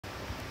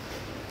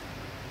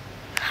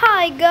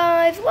Hi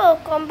guys,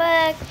 welcome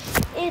back.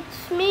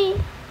 It's me,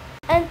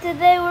 and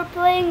today we're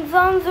playing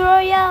Zombies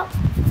Royale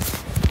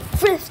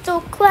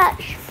Crystal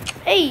Clash.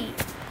 Hey,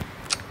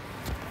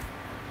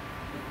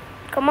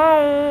 come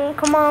on,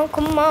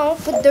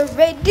 put the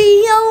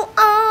radio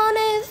on.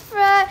 It's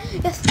right.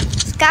 Yes,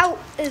 Scout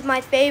is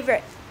my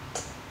favorite.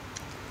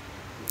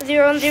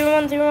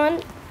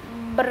 010101.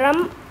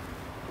 Bram.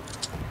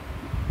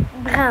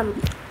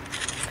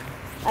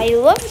 I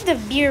love the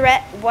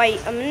Beerette white.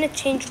 I'm gonna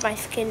change my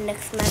skin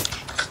next match.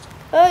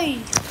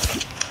 Hey!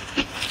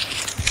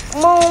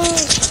 Come on!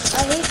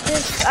 I hate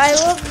this. I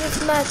love this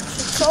match.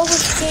 It's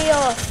always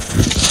chaos.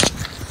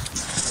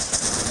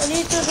 I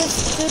need to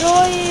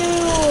destroy you.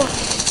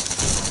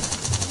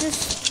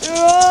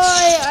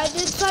 Destroy! I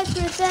did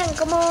 5%.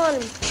 Come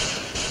on.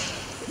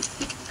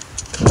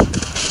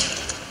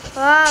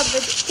 Ah,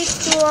 but it takes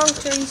too long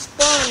to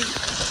respawn.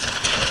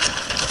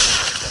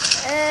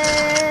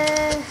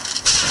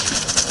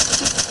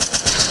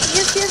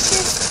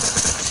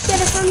 Yes. Get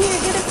it from here.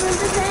 Get it from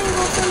this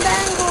angle. From the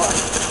angle.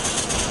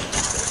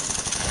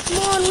 Come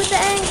on, with the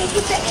angle.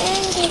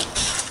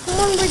 Come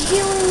on, we're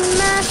dealing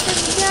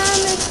massive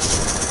damage.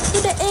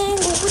 With the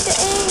angle.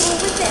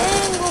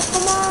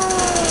 Come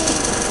on.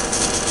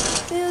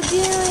 We're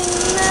dealing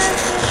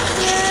massive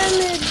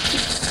damage.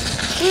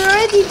 We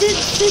already did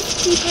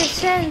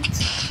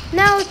 50%.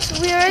 Now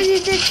we already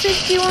did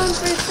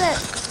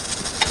 51%.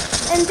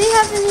 And they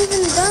haven't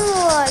even done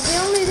a lot. They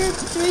only did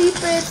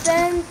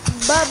 3%.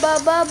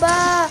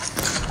 Ah,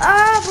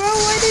 bro,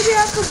 why did you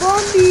have to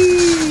bomb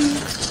me?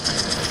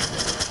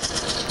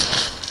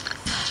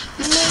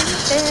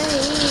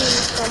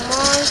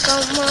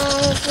 Come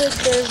on, put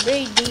the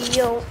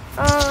radio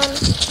on.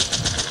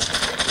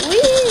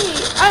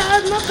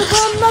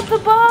 Not the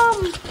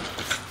bomb.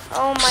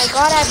 Oh my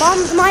god, I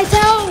bombed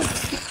myself.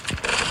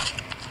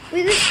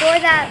 We destroy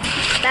that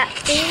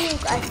thing.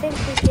 I think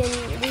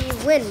we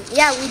win.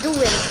 Yeah, we do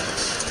win.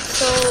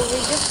 So we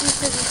just need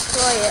to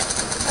destroy it.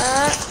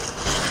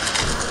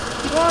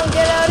 Come on,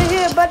 get out of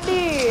here,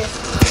 buddy.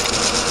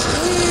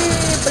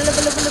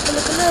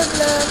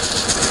 Blah.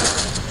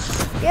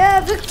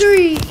 Yeah,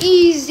 victory.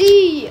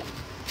 Easy.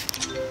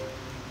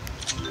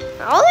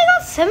 I only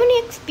got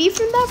 70 XP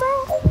from that, bro.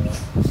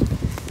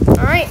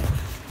 Alright.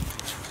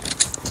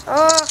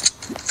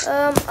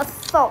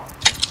 Assault.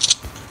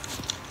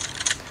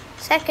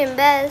 Second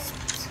best.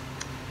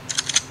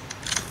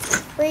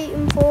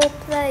 Waiting for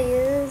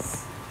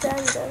players.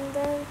 Dun.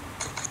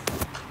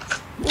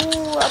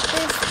 Ooh, a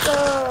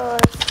pistol.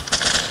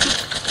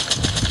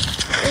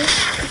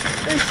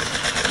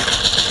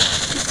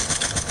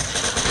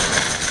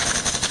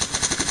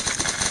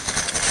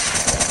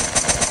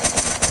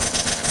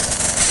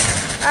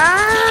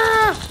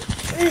 Ah!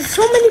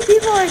 So many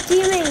people are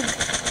teaming.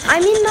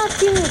 Not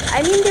teaming.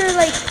 They're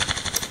like...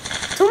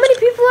 So many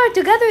people are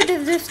together.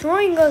 They're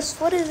destroying us.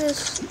 What is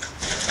this?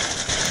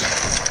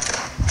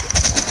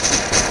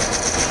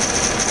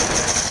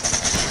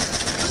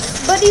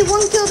 Buddy,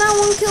 one kill down,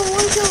 one kill.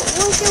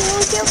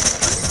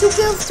 2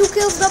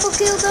 kills, double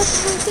kill.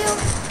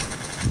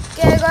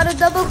 Okay, I got a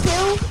double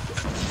kill.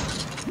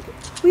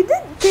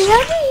 They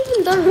haven't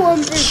even done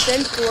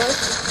 1% to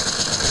us.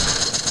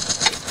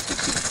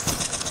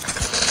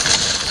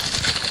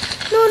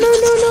 No,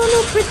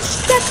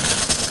 protect.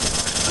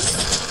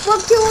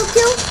 One kill.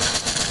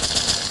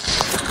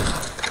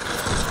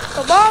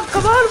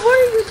 Come on, what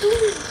are you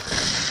doing?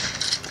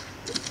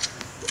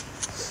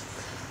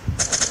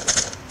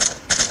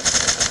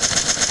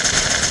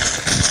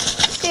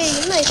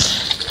 Nice.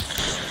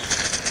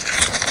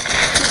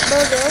 Bro,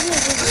 they only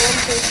did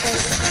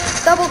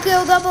 1%. Double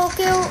kill. I got 1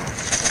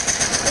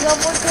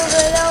 kill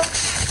right now.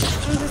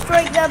 I'm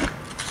destroying them.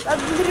 I'm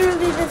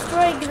literally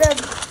destroying them.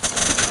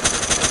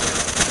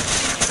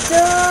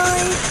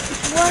 Die.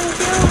 1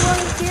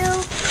 kill.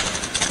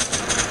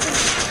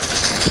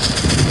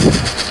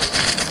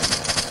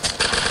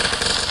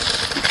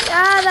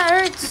 Ah, that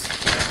hurts.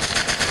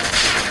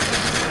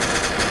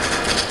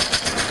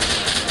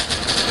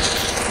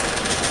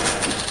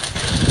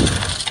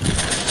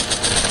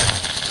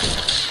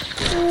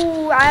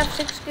 I have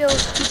 6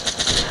 kills.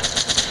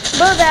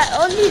 Bro, that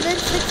only did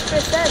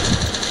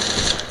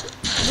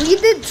 6%. We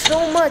did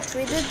so much.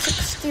 We did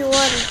 61.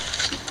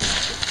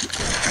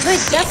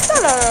 Wait, that's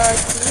not our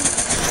team.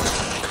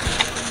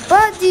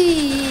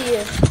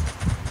 Buddy!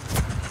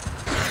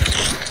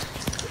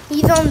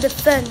 He's on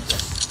defense.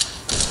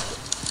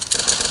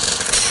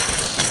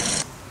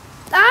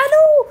 Ah,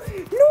 no,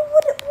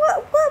 what?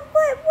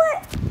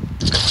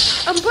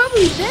 I'm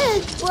probably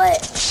dead,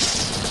 but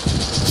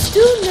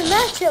still in the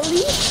match at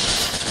least.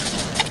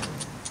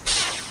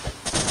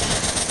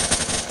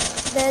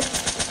 Dead.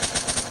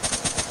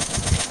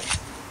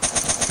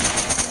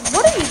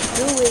 What are you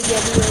doing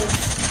anyway?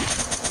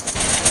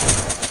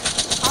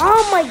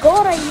 Oh my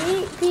god, I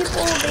hate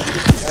people.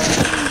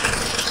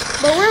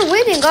 But we're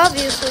winning,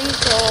 obviously,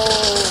 so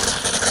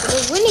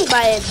we're winning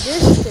by a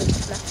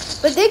distance now.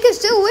 But they can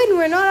still win.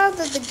 We're not out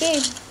of the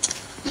game.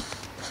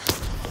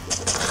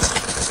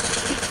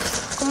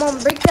 Come on,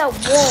 break that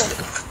wall.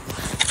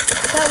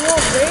 that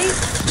wall break,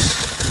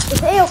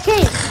 it's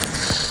A-okay.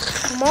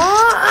 Come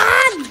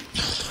on!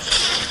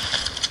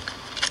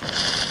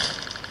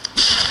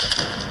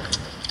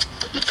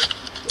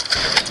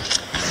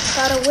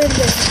 Gotta win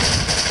this.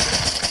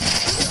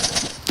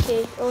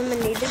 Okay,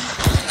 eliminated.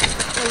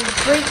 And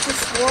break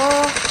this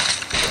wall.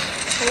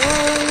 Come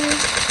on.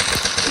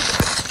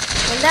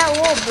 When that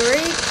wall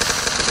breaks,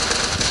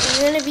 it's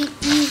gonna be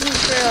easy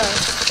for us.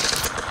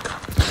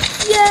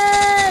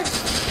 Yes!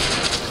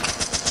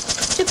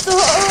 Chips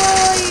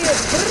ahoy!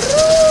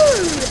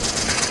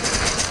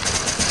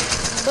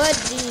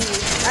 Buddy,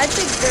 I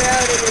think they're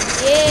out of the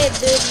game.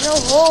 There's no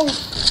hope.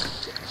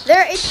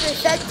 They're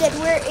 8% and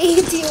we're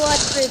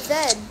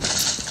 81%.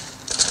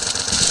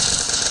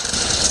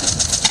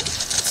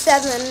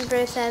 7%,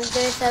 they're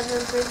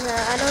 7%.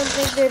 I don't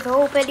think there's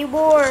hope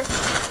anymore.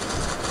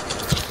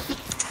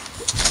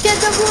 Get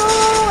the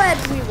blow! And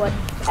we won.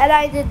 And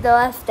I did the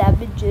less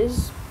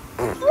damages.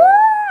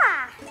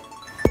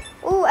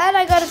 Ooh, and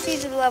I got a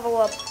season level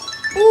up.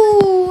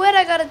 Ooh, and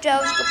I got a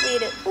challenge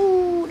completed.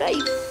 Ooh,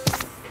 nice.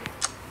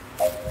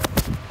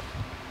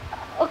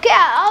 Okay,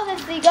 I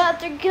obviously got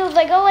 3 kills.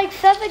 I got like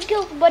 7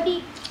 kills,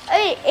 buddy.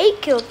 Hey,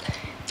 8 kills.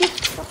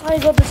 I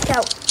got the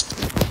scout.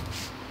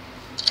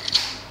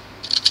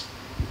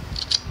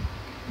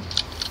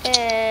 And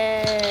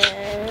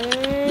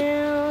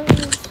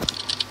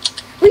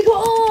we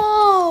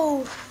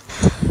go!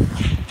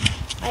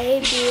 I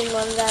hate being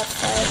on that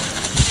side.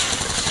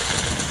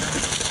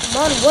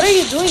 Come on, what are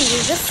you doing?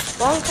 You're just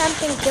spawn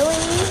camping,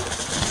 killing me?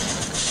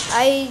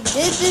 I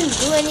didn't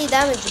do any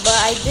damage, but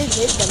I did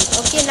hit them.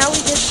 Okay, now we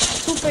did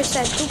 2%,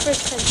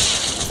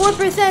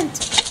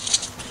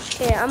 4%.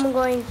 Okay, I'm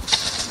going.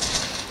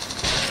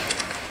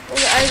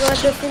 I got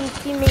different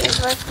teammates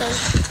last time.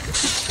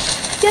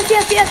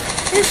 Yes.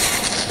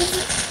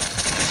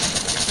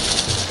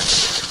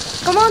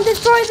 Come on,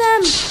 destroy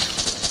them.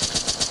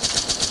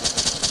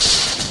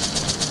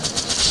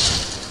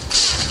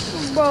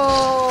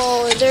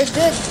 Bro, they're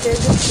good. They're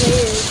good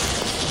players.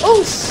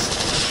 Oh,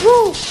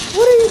 bro,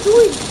 what are you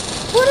doing?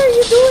 What are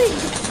you doing?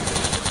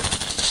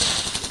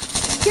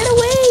 Get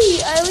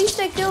away! At least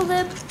I killed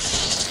him.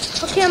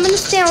 Okay, I'm gonna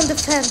stay on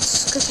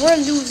defense because we're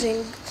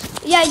losing.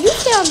 Yeah, you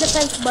stay on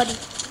defense, buddy.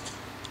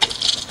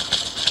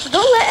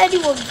 Don't let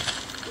anyone.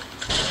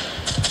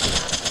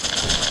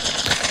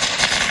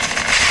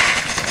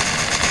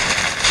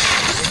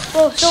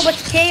 Oh, so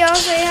much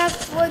chaos. I have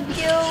 1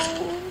 kill.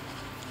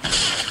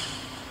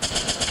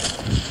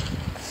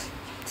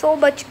 So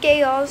much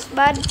chaos,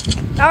 man.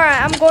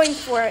 Alright, I'm going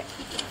for it.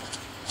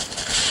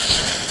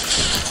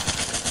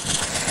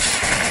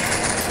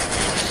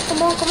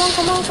 Come on.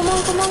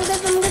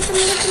 Get them.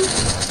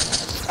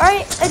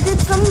 Alright, I did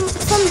some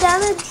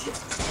damage.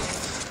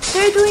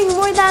 They're doing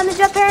more damage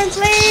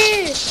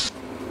apparently.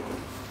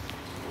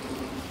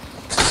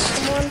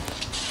 Come on.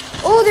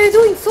 Oh, they're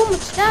doing so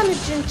much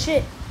damage and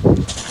shit.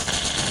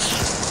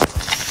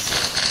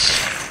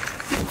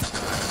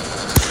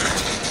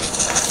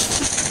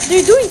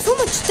 They're doing so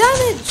much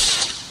damage.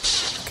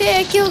 Okay,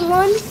 I killed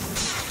one.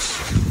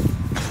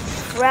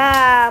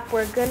 Crap,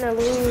 we're gonna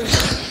lose.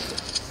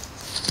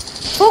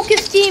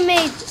 Focus,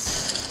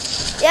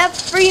 teammates. You have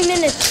 3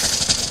 minutes.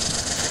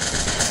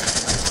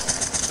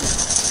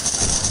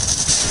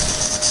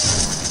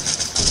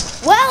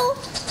 Well,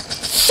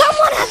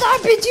 someone has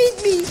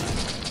RPG'd me.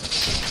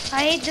 I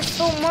hate this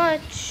so much.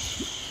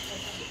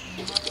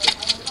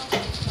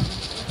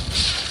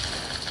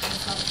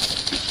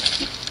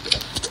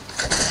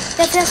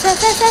 Yes.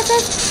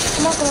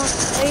 Come on.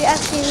 I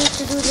actually need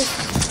to do this.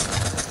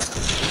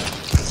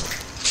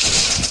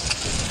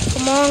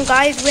 Come on,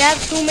 guys. We have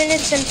 2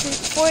 minutes and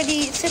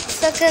 46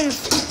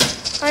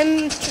 seconds.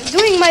 I'm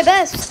doing my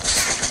best.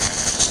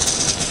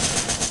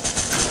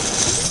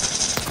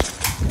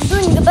 I'm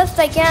doing the best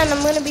I can.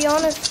 I'm gonna be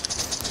honest.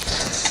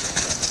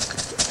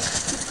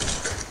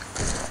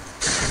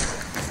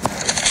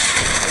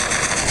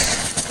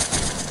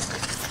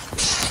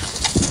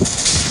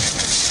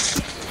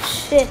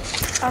 Shit.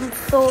 I'm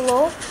so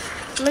low.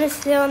 I'm gonna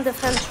stay on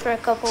defense for a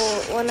couple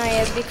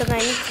because I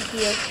need to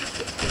heal.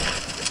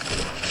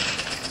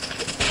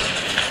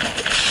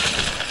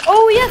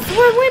 Oh yes,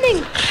 we're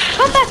winning!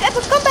 Come back,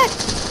 Epic, come back!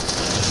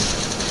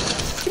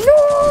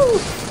 No!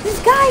 This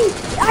guy!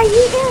 I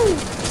hate him!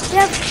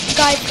 Yeah,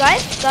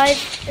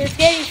 guys, it's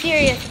getting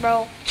serious,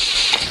 bro.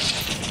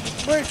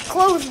 We're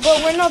close,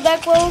 but we're not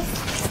that close.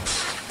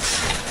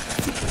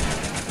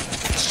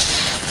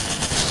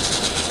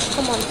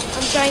 Come on,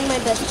 I'm trying my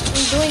best.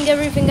 I'm doing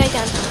everything I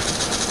can.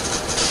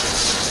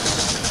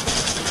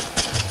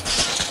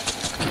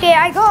 Okay,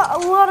 I got a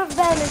lot of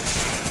damage.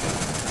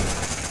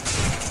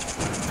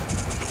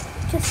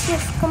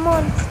 Just, come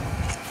on.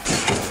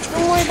 No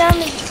more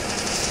damage.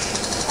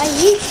 I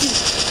hate you.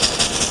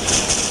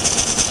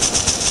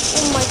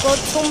 Oh my god,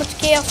 so much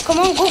chaos. Come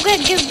on, go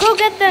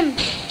get them.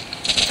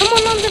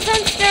 Come on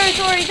defense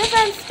territory.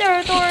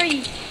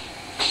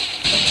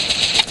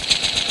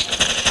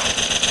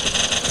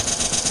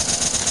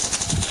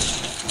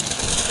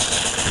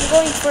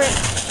 Going for it.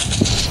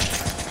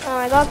 Oh,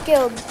 I got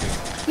killed.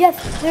 Yes,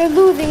 they're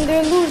losing,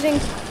 they're losing.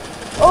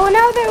 Oh,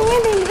 now they're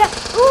winning.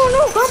 Oh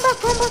no, come back.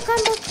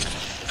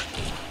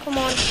 Come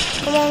on,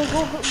 go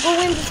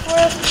win this for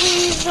us,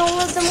 please. Don't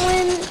let them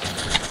win.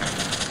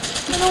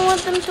 I don't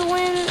want them to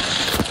win.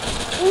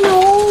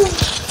 No.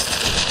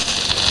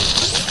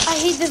 I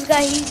hate this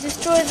guy. He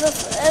destroys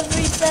us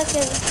every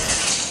second.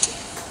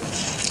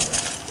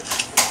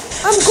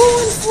 I'm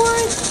going for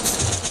it.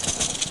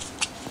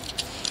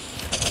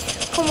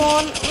 Come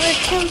on, we're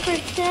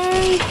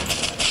 10%.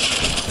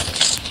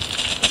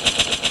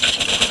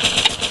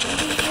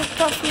 This is a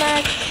tough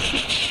match.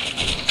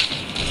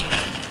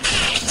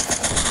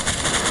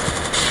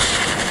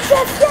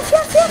 Yes.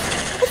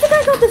 I think I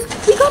got this.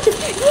 We got this.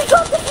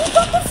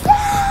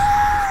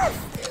 Yes!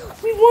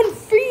 We won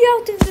 3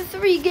 out of the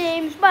 3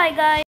 games. Bye, guys.